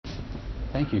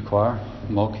Thank you, choir.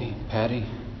 Mulkey, Patty.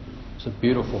 It's a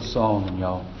beautiful song, and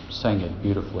y'all sang it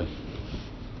beautifully.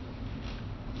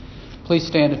 Please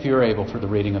stand if you're able for the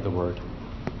reading of the Word.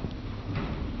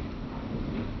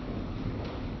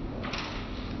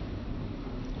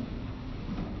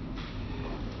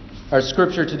 Our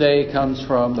scripture today comes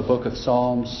from the book of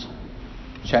Psalms,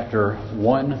 chapter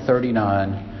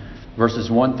 139,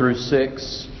 verses 1 through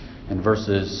 6, and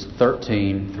verses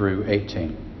 13 through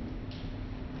 18.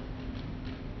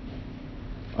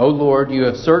 O Lord, you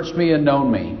have searched me and known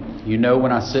me. You know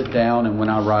when I sit down and when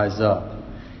I rise up.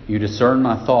 You discern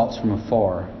my thoughts from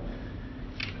afar.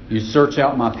 You search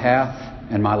out my path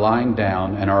and my lying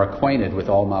down and are acquainted with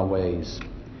all my ways.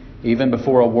 Even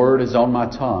before a word is on my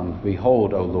tongue,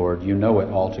 behold, O Lord, you know it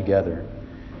altogether.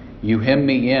 You hem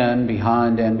me in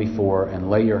behind and before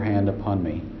and lay your hand upon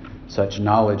me. Such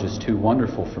knowledge is too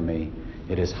wonderful for me.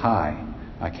 It is high.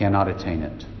 I cannot attain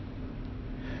it.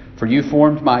 For you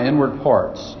formed my inward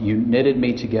parts. You knitted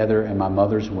me together in my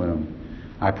mother's womb.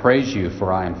 I praise you,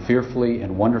 for I am fearfully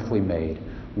and wonderfully made.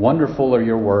 Wonderful are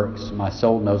your works. My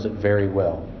soul knows it very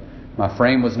well. My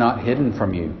frame was not hidden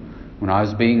from you when I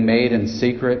was being made in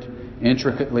secret,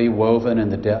 intricately woven in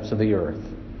the depths of the earth.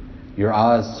 Your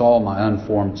eyes saw my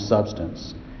unformed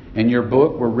substance. In your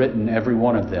book were written every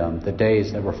one of them, the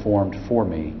days that were formed for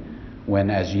me,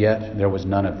 when as yet there was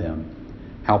none of them.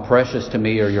 How precious to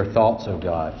me are your thoughts, O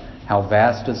God. How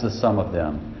vast is the sum of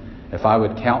them. If I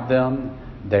would count them,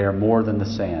 they are more than the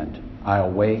sand. I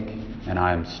awake and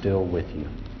I am still with you.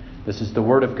 This is the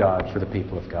word of God for the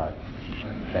people of God.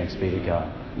 Thanks be to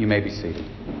God. You may be seated.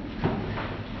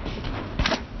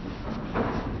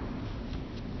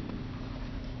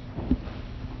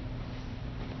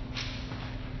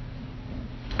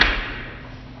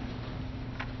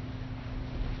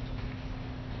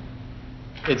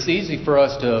 It's easy for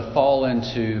us to fall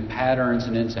into patterns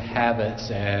and into habits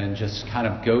and just kind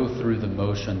of go through the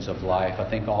motions of life. I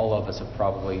think all of us have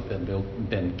probably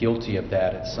been guilty of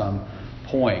that at some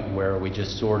point, where we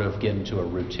just sort of get into a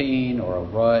routine or a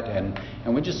rut and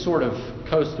we just sort of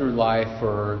coast through life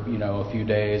for, a few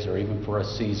days or even for a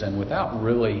season without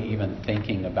really even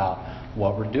thinking about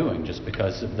what we're doing, just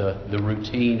because of the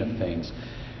routine of things.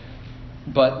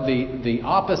 But the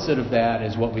opposite of that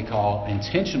is what we call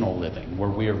intentional living, where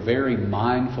we are very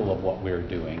mindful of what we're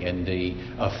doing and the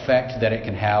effect that it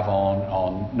can have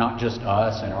on not just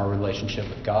us and our relationship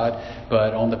with God,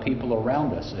 but on the people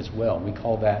around us as well. We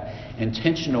call that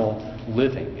intentional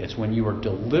living. It's when you are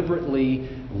deliberately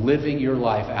living your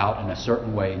life out in a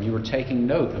certain way and you are taking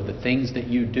note of the things that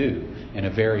you do in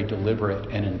a very deliberate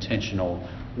and intentional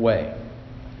way.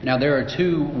 Now, there are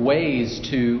two ways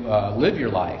to live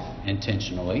your life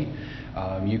intentionally.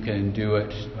 You can do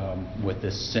it with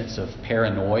this sense of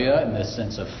paranoia and this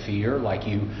sense of fear, like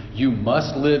you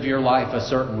must live your life a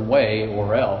certain way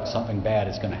or else something bad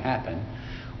is going to happen.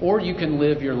 Or you can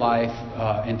live your life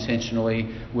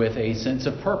intentionally with a sense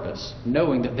of purpose,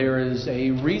 knowing that there is a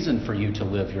reason for you to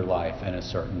live your life in a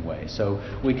certain way. So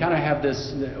we kind of have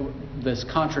this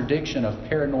contradiction of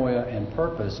paranoia and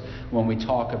purpose when we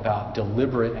talk about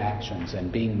deliberate actions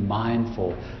and being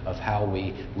mindful of how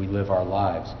we live our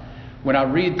lives. When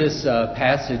I read this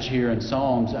passage here in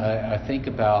Psalms, I think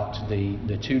about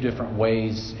the two different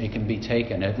ways it can be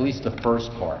taken, at least the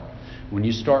first part. When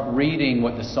you start reading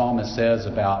what the psalmist says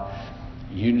about,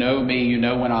 you know me, you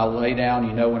know when I lay down,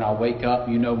 you know when I wake up,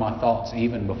 you know my thoughts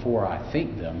even before I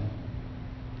think them.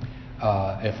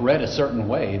 If read a certain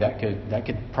way, that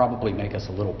could probably make us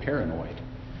a little paranoid.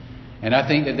 And I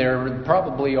think that there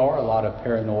probably are a lot of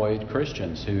paranoid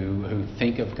Christians who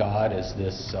think of God as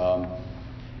this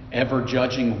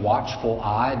ever-judging, watchful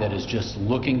eye that is just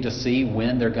looking to see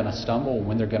when they're going to stumble,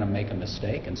 when they're going to make a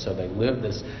mistake. And so they live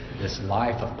this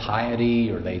life of piety,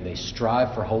 or they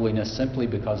strive for holiness simply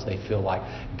because they feel like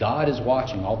God is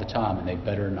watching all the time and they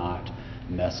better not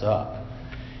mess up.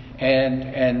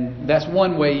 And that's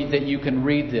one way that you can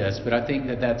read this, but I think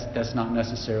that's not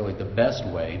necessarily the best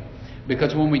way.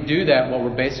 Because when we do that, what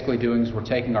we're basically doing is we're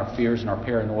taking our fears and our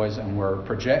paranoias and we're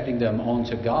projecting them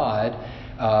onto God.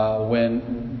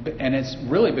 And it's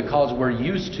really because we're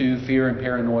used to fear and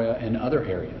paranoia in other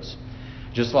areas.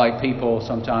 Just like people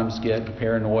sometimes get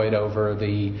paranoid over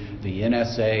the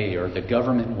NSA or the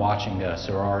government watching us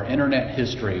or our internet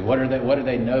history. What do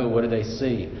they know? What do they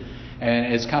see?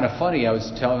 And it's kind of funny. I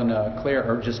was telling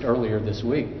Claire just earlier this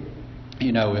week,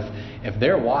 if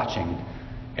they're watching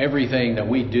everything that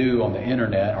we do on the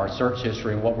internet, our search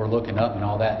history and what we're looking up and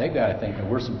all that, they've got to think that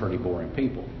we're some pretty boring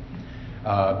people.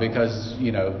 Because,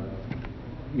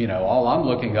 all I'm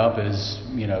looking up is,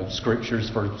 scriptures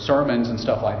for sermons and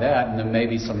stuff like that, and then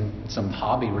maybe some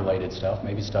hobby-related stuff,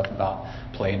 maybe stuff about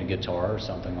playing a guitar or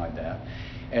something like that.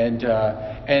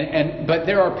 But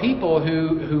there are people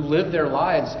who live their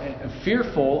lives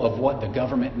fearful of what the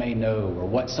government may know or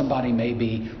what somebody may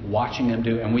be watching them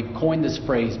do. And we've coined this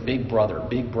phrase, Big Brother.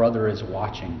 Big Brother is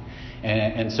watching.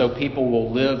 And so people will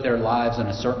live their lives in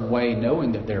a certain way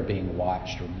knowing that they're being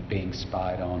watched or being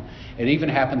spied on. It even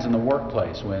happens in the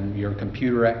workplace when your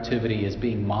computer activity is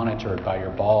being monitored by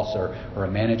your boss or a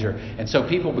manager. And so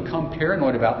people become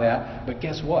paranoid about that. But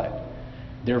guess what?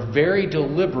 They're very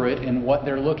deliberate in what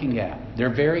they're looking at.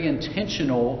 They're very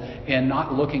intentional in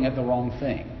not looking at the wrong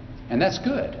thing. And that's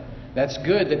good. That's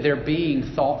good that they're being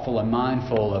thoughtful and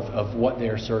mindful of what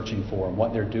they're searching for and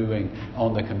what they're doing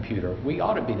on the computer. We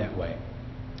ought to be that way.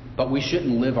 But we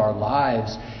shouldn't live our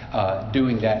lives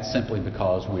doing that simply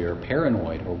because we're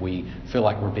paranoid or we feel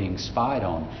like we're being spied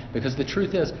on. Because the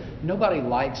truth is, nobody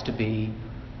likes to be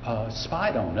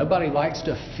spied on. Nobody likes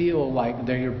to feel like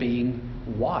they're being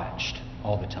watched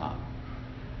all the time.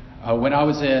 When I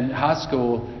was in high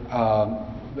school,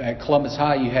 at Columbus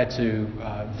High, you had to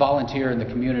volunteer in the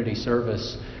community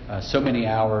service so many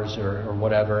hours or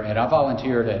whatever. And I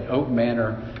volunteered at Oak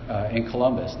Manor in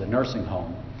Columbus, the nursing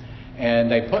home.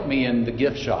 And they put me in the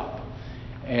gift shop.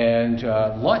 And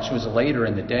lunch was later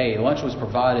in the day. Lunch was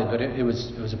provided, but it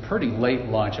was a pretty late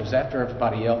lunch. It was after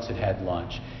everybody else had had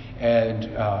lunch.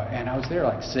 And I was there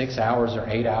like 6 hours or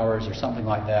 8 hours or something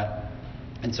like that.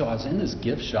 And so I was in this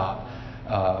gift shop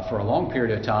for a long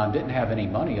period of time, didn't have any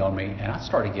money on me, and I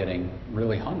started getting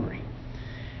really hungry.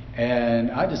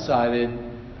 And I decided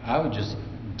I would just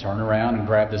turn around and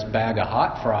grab this bag of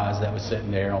hot fries that was sitting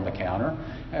there on the counter.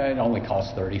 It only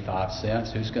cost 35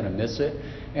 cents. Who's going to miss it?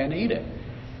 And eat it.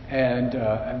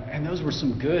 And those were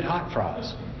some good hot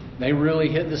fries. They really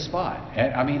hit the spot.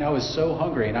 And, I was so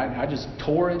hungry, and I just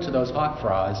tore into those hot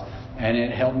fries, and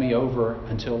it held me over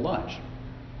until lunch.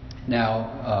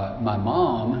 Now, my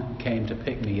mom came to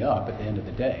pick me up at the end of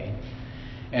the day.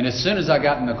 And as soon as I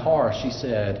got in the car, she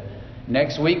said,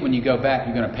 "Next week when you go back,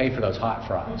 you're going to pay for those hot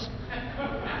fries."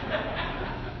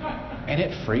 And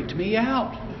it freaked me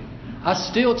out. I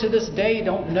still to this day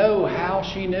don't know how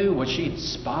she knew. Was she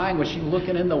spying? Was she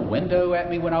looking in the window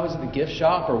at me when I was at the gift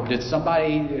shop? Or did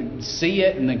somebody see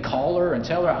it and then call her and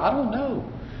tell her? I don't know.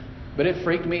 But it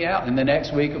freaked me out. And the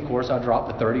next week, of course, I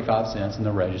dropped the 35 cents in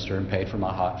the register and paid for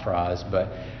my hot fries. But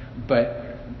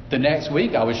the next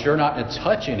week, I was sure not to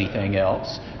touch anything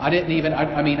else. I didn't even,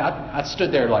 I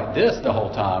stood there like this the whole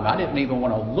time. I didn't even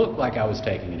want to look like I was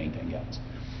taking anything else.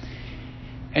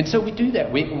 And so we do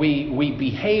that. We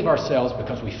behave ourselves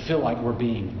because we feel like we're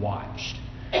being watched.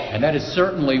 And that is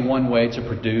certainly one way to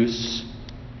produce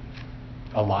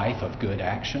a life of good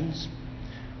actions.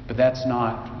 But that's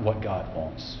not what God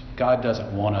wants. God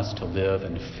doesn't want us to live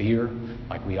in fear,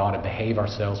 like we ought to behave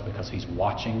ourselves because He's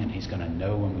watching and He's going to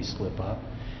know when we slip up.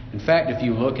 In fact, if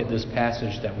you look at this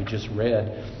passage that we just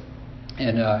read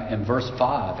in verse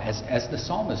 5, as the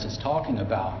psalmist is talking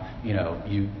about,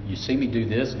 you see me do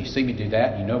this and you see me do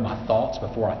that, and you know my thoughts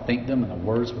before I think them and the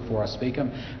words before I speak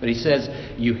them. But he says,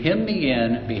 "You hem me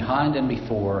in behind and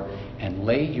before and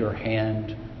lay your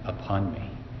hand upon me."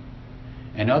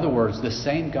 In other words, the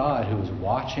same God who is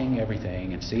watching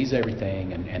everything and sees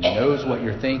everything and knows what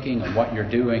you're thinking and what you're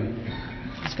doing,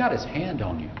 He's got His hand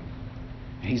on you.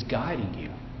 And He's guiding you.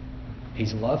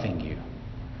 He's loving you.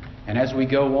 And as we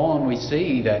go on, we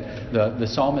see that the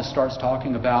psalmist starts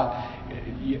talking about,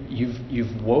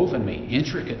 you've woven me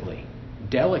intricately,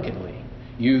 delicately.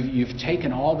 You've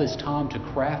taken all this time to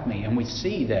craft me. And we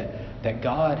see that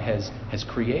God has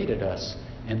created us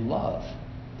in love.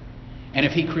 And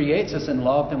if He creates us in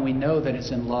love, then we know that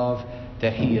it's in love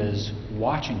that He is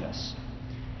watching us.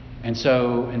 And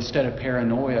so instead of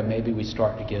paranoia, maybe we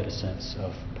start to get a sense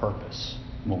of purpose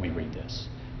when we read this.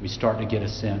 We start to get a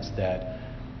sense that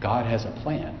God has a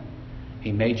plan.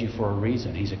 He made you for a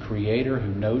reason. He's a creator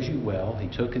who knows you well. He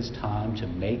took His time to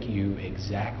make you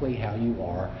exactly how you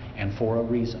are and for a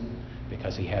reason,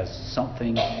 because He has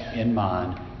something in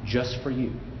mind just for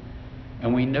you.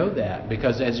 And we know that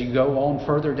because as you go on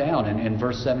further down in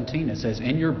verse 17, it says,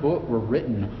 "In your book were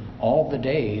written all the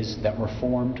days that were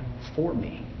formed for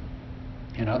me."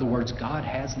 In other words, God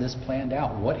has this planned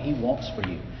out, what He wants for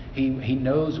you. He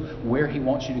knows where He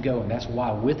wants you to go. And that's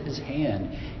why with His hand,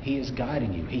 He is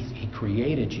guiding you. He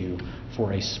created you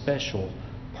for a special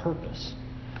purpose.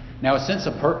 Now, a sense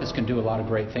of purpose can do a lot of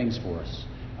great things for us.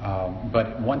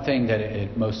 But one thing that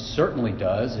it most certainly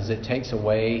does is it takes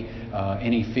away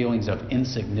any feelings of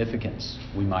insignificance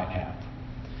we might have.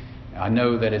 I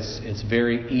know that it's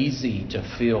very easy to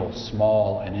feel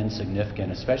small and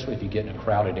insignificant, especially if you get in a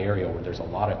crowded area where there's a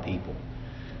lot of people.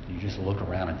 You just look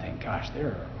around and think, gosh,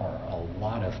 there are a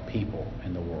lot of people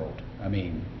in the world. I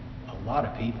mean, a lot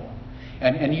of people.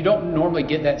 And you don't normally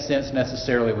get that sense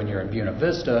necessarily when you're in Buena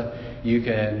Vista. You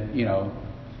can,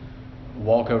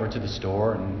 walk over to the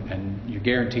store and you're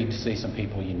guaranteed to see some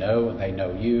people you know and they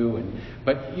know you.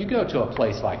 But you go to a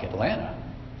place like Atlanta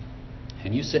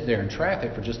and you sit there in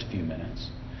traffic for just a few minutes,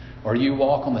 or you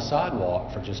walk on the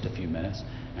sidewalk for just a few minutes,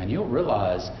 and you'll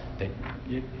realize that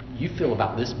you feel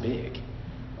about this big.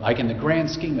 Like in the grand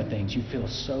scheme of things, you feel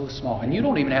so small. And you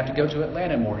don't even have to go to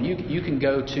Atlanta anymore. You can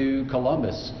go to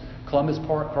Columbus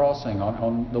Park Crossing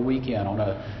on the weekend, on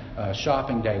a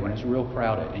shopping day when it's real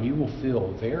crowded, and you will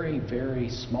feel very, very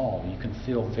small. You can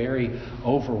feel very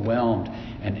overwhelmed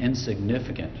and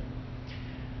insignificant.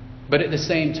 But at the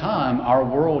same time, our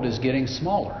world is getting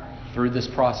smaller through this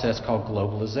process called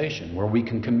globalization, where we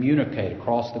can communicate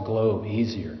across the globe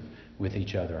easier with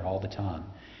each other all the time.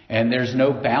 And there's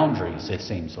no boundaries, it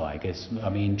seems like.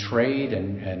 Trade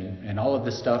and all of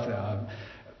this stuff,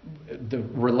 the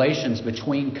relations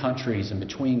between countries and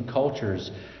between cultures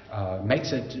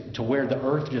makes it to where the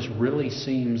earth just really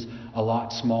seems a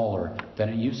lot smaller than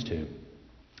it used to.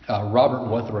 Robert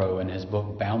Withrow, in his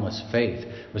book Boundless Faith,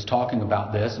 was talking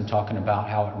about this and talking about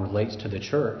how it relates to the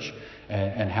church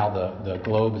and how the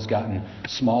globe has gotten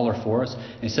smaller for us.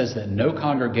 And he says that no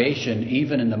congregation,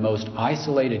 even in the most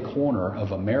isolated corner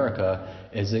of America,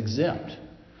 is exempt.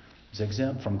 Is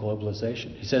exempt from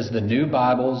globalization. He says the new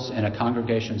Bibles in a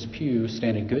congregation's pew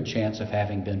stand a good chance of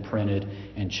having been printed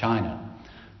in China.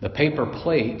 The paper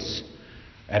plates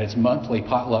at its monthly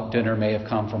potluck dinner may have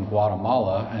come from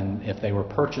Guatemala, and if they were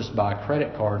purchased by a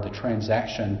credit card, the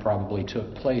transaction probably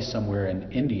took place somewhere in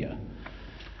India.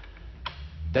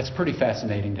 That's pretty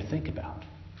fascinating to think about.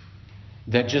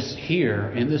 That just here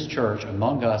in this church,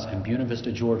 among us in Buena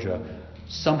Vista, Georgia,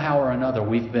 somehow or another,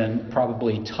 we've been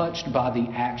probably touched by the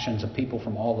actions of people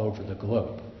from all over the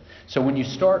globe. So when you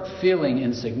start feeling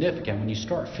insignificant, when you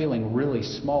start feeling really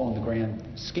small in the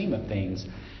grand scheme of things,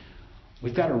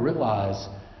 we've got to realize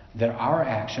that our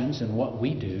actions and what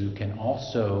we do can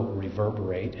also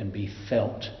reverberate and be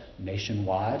felt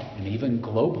nationwide and even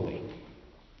globally.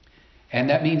 And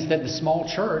that means that the small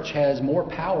church has more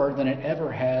power than it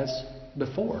ever has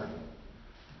before.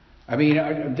 We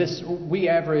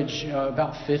average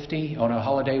about 50 on a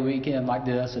holiday weekend like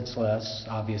this. It's less,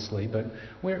 obviously, but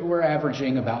we're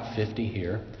averaging about 50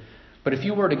 here. But if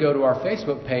you were to go to our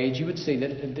Facebook page, you would see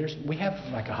that we have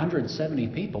like 170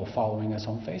 people following us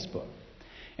on Facebook.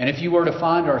 And if you were to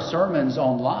find our sermons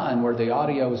online, where the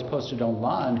audio is posted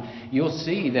online, you'll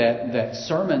see that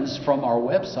sermons from our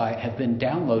website have been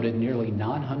downloaded nearly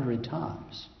 900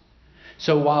 times.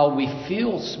 So while we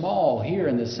feel small here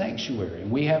in the sanctuary,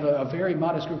 and we have a very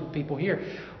modest group of people here,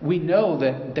 we know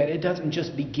that it doesn't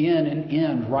just begin and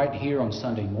end right here on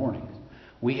Sunday morning.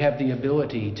 We have the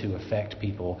ability to affect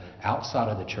people outside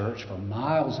of the church for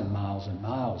miles and miles and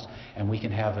miles, and we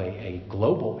can have a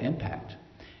global impact.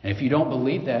 And if you don't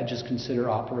believe that, just consider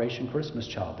Operation Christmas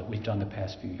Child that we've done the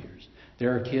past few years.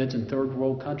 There are kids in third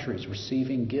world countries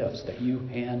receiving gifts that you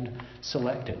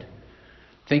hand-selected.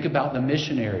 Think about the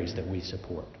missionaries that we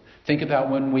support. Think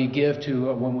about when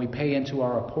we pay into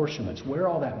our apportionments, where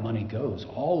all that money goes,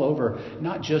 all over,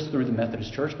 not just through the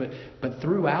Methodist Church, but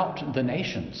throughout the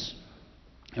nations.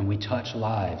 And we touch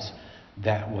lives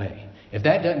that way. If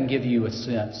that doesn't give you a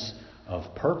sense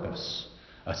of purpose,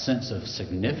 a sense of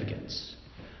significance,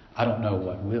 I don't know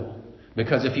what will.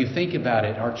 Because if you think about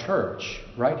it, our church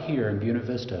right here in Buena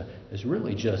Vista is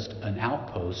really just an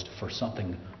outpost for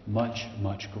something much,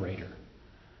 much greater.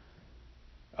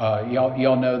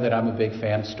 Y'all know that I'm a big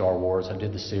fan of Star Wars. I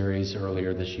did the series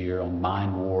earlier this year on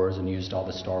Mind Wars and used all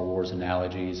the Star Wars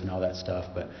analogies and all that stuff.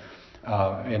 But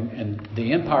and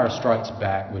The Empire Strikes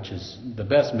Back, which is the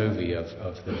best movie of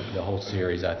the whole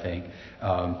series, I think.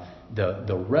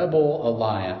 The Rebel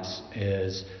Alliance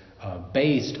is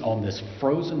based on this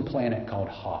frozen planet called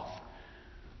Hoth,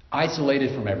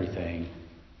 isolated from everything.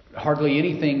 Hardly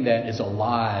anything that is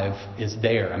alive is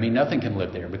there. Nothing can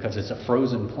live there because it's a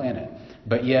frozen planet.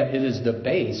 But yet it is the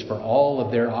base for all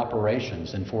of their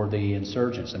operations and for the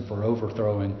insurgents and for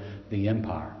overthrowing the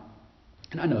empire.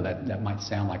 And I know that might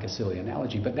sound like a silly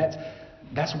analogy, but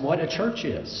that's what a church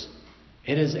is.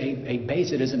 It is a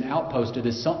base. It is an outpost. It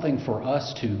is something for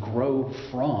us to grow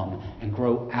from and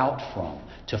grow out from,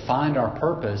 to find our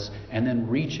purpose and then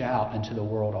reach out into the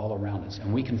world all around us.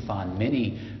 And we can find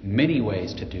many, many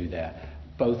ways to do that,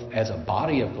 both as a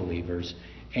body of believers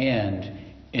and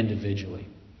individually.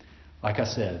 Like I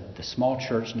said, the small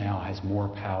church now has more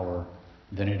power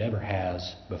than it ever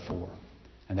has before.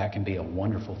 And that can be a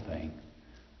wonderful thing,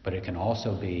 but it can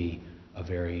also be a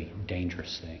very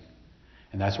dangerous thing.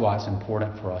 And that's why it's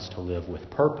important for us to live with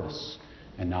purpose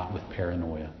and not with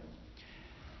paranoia.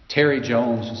 Terry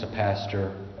Jones was a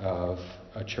pastor of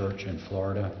a church in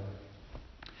Florida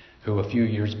who a few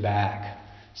years back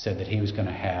said that he was going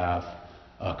to have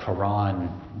a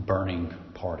Quran burning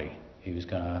party. He was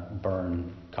going to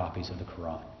burn copies of the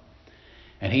Quran.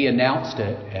 And he announced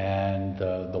it, and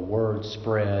the word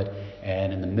spread.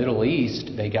 And in the Middle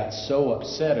East, they got so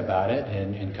upset about it,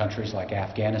 in countries like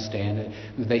Afghanistan,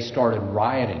 that they started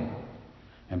rioting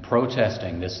and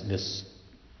protesting this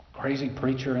crazy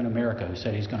preacher in America who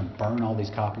said he's going to burn all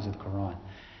these copies of the Quran.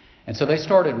 And so they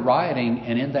started rioting,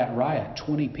 and in that riot,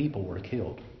 20 people were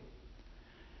killed.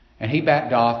 And he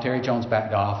backed off, Terry Jones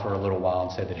backed off for a little while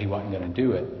and said that he wasn't going to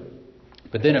do it.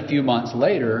 But then a few months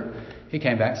later, he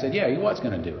came back and said, yeah, he was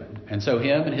going to do it. And so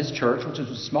him and his church, which was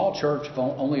a small church of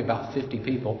only about 50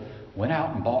 people, went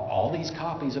out and bought all these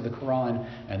copies of the Quran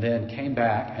and then came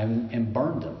back and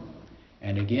burned them.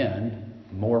 And again,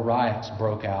 more riots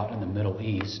broke out in the Middle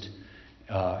East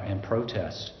in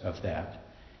protest of that.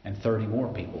 And 30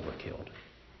 more people were killed.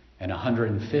 And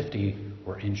 150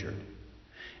 were injured.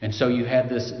 And so you had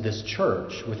this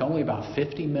church with only about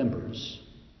 50 members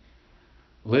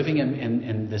living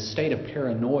in this state of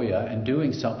paranoia and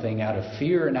doing something out of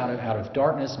fear and out of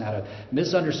darkness and out of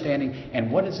misunderstanding.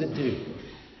 And what does it do?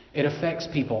 It affects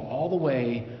people all the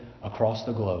way across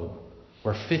the globe,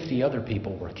 where 50 other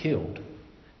people were killed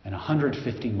and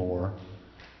 150 more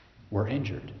were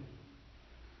injured.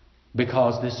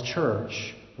 Because this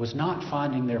church was not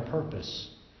finding their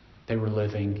purpose. They were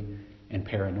living in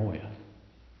paranoia.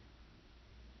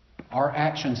 Our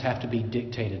actions have to be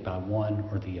dictated by one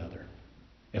or the other.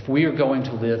 If we are going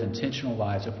to live intentional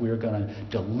lives, if we are going to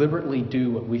deliberately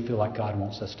do what we feel like God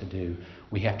wants us to do,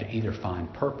 we have to either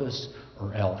find purpose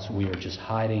or else we are just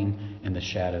hiding in the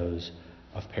shadows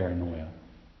of paranoia.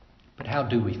 But how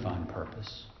do we find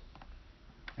purpose?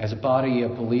 As a body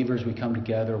of believers, we come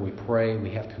together, we pray,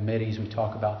 we have committees, we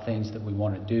talk about things that we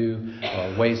want to do,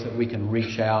 ways that we can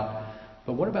reach out.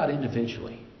 But what about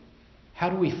individually? How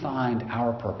do we find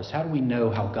our purpose? How do we know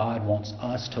how God wants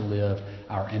us to live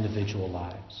our individual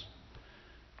lives?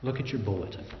 Look at your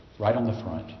bulletin, right on the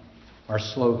front. Our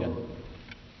slogan,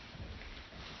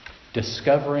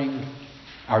 discovering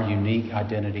our unique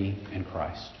identity in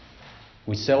Christ.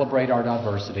 We celebrate our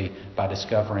diversity by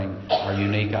discovering our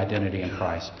unique identity in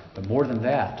Christ. But more than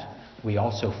that, we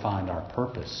also find our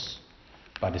purpose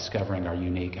by discovering our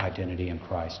unique identity in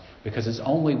Christ. Because it's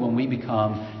only when we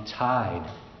become tied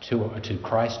to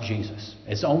Christ Jesus,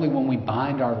 it's only when we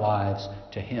bind our lives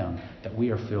to Him that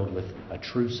we are filled with a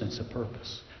true sense of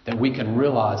purpose. That we can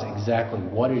realize exactly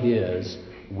what it is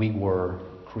we were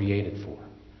created for.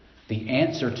 The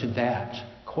answer to that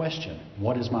question,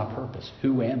 what is my purpose?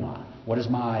 Who am I? What is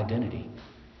my identity?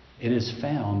 It is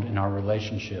found in our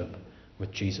relationship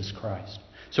with Jesus Christ.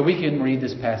 So we can read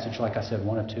this passage, like I said,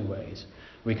 one of two ways.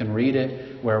 We can read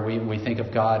it where we think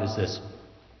of God as this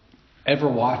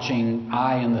ever-watching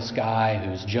eye in the sky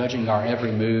who's judging our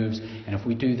every moves. And if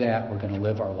we do that, we're going to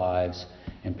live our lives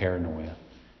in paranoia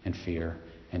and fear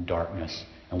and darkness.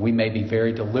 And we may be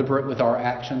very deliberate with our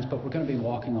actions, but we're going to be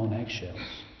walking on eggshells.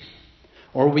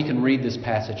 Or we can read this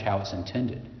passage how it's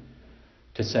intended.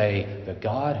 To say the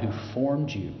God who formed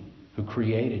you, who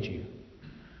created you,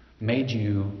 made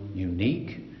you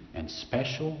unique and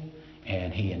special,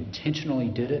 and He intentionally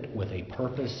did it with a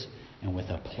purpose and with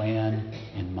a plan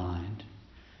in mind.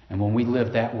 And when we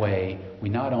live that way, we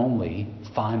not only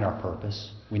find our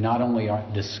purpose, we not only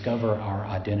discover our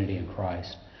identity in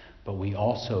Christ, but we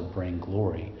also bring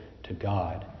glory to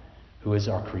God, who is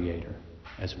our Creator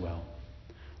as well.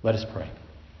 Let us pray.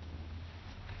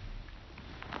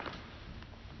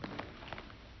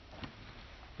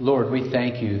 Lord, we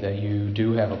thank You that You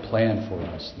do have a plan for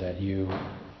us, that You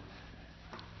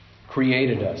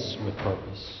created us with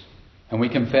purpose. And we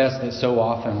confess that so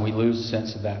often we lose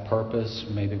sense of that purpose.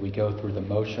 Maybe we go through the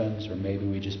motions, or maybe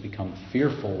we just become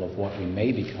fearful of what we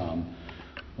may become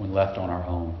when left on our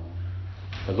own.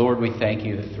 But Lord, we thank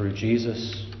You that through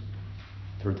Jesus,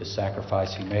 through the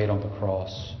sacrifice He made on the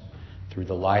cross, through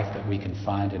the life that we can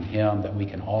find in Him, that we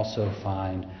can also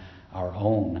find our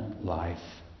own life,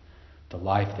 the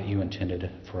life that You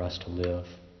intended for us to live.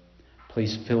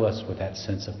 Please fill us with that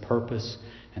sense of purpose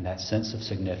and that sense of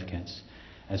significance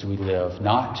as we live,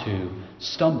 not to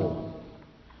stumble,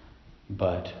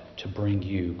 but to bring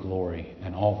You glory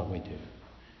in all that we do.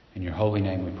 In Your holy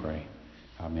name we pray.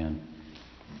 Amen.